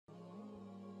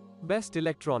Best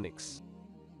electronics.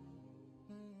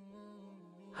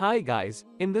 Hi guys,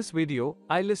 in this video,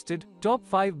 I listed top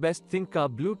 5 best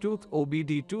Thinkcar Bluetooth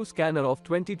OBD2 scanner of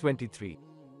 2023.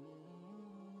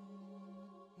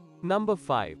 Number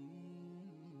 5.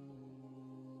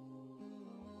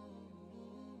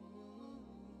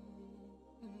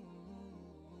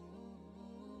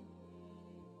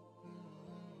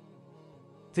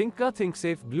 Thinkcar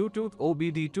Thinksafe Bluetooth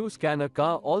OBD2 Scanner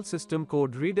Car All System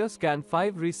Code Reader Scan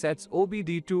 5 Resets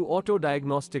OBD2 Auto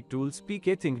Diagnostic Tools Price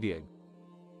THINKDIAG.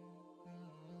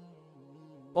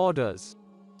 Orders.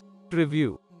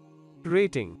 Review.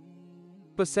 Rating.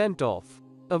 % off.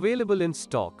 Available in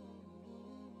stock.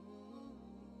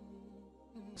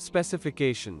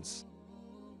 Specifications.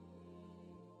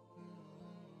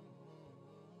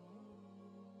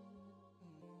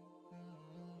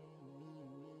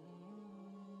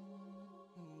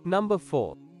 Number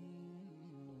 4.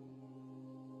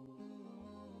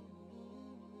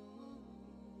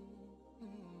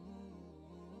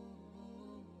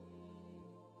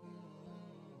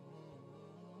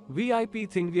 VIP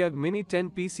ThinkDiag Mini 10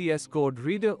 PCS Code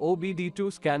Reader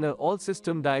OBD2 Scanner All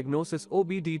System Diagnosis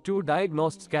OBD2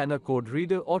 Diagnost Scanner Code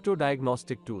Reader Auto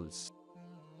Diagnostic Tools.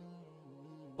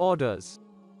 Orders.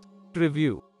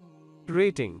 Review.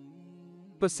 Rating.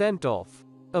 % off.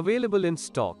 Available in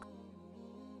stock.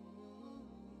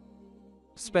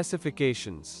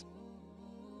 Specifications.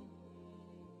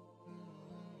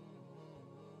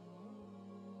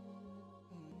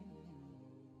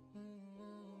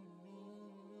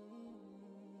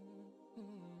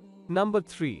 Number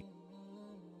 3.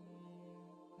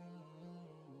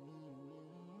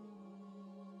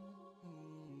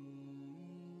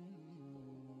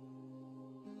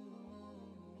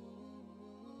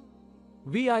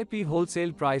 VIP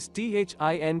Wholesale Price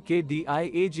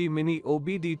THINKDIAG Mini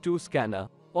OBD2 Scanner.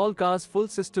 All cars full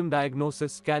system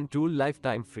diagnosis scan tool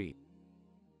lifetime free.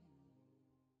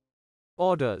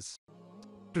 Orders.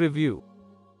 Review.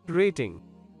 Rating.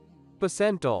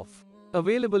 % off.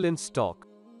 Available in stock.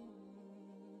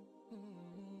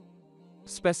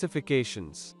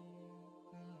 Specifications.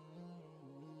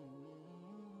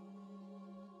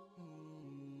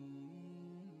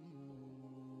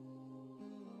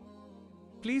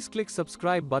 Please click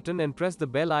subscribe button and press the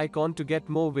bell icon to get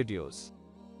more videos.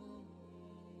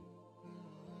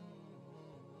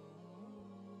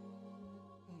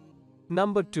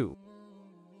 Number 2.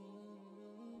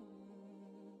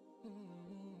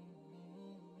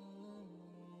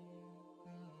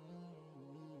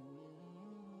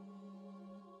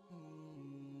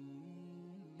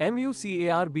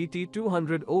 MUCAR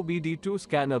BT200 OBD2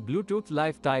 Scanner Bluetooth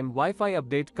Lifetime Wi-Fi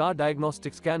Update Car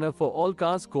Diagnostic Scanner for all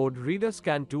cars Code Reader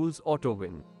Scan Tools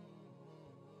AutoWin.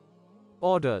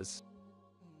 Orders.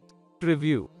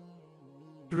 Review.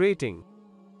 Rating.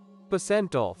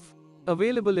 % off.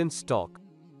 Available in stock.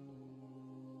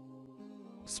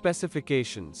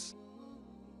 Specifications.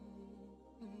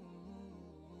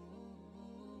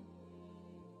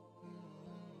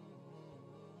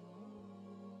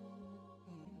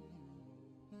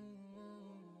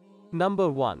 Number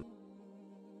 1.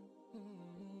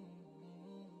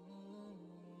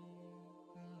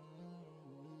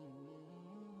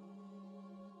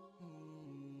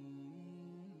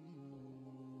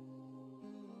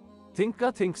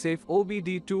 Thinkcar Thinksafe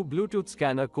OBD2 Bluetooth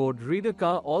Scanner Code Reader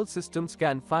Car All System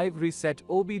Scan 5 Reset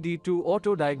OBD2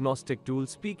 Auto Diagnostic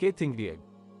Tools Price THINKDIAG.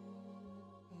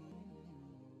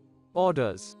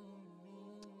 Orders.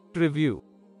 Review.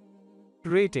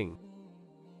 Rating.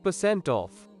 %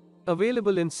 off.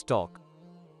 Available in stock.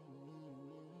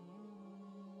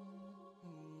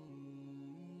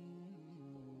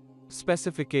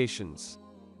 Specifications.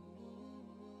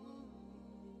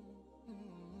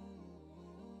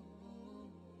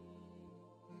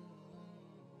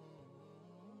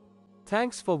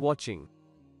 Thanks for watching.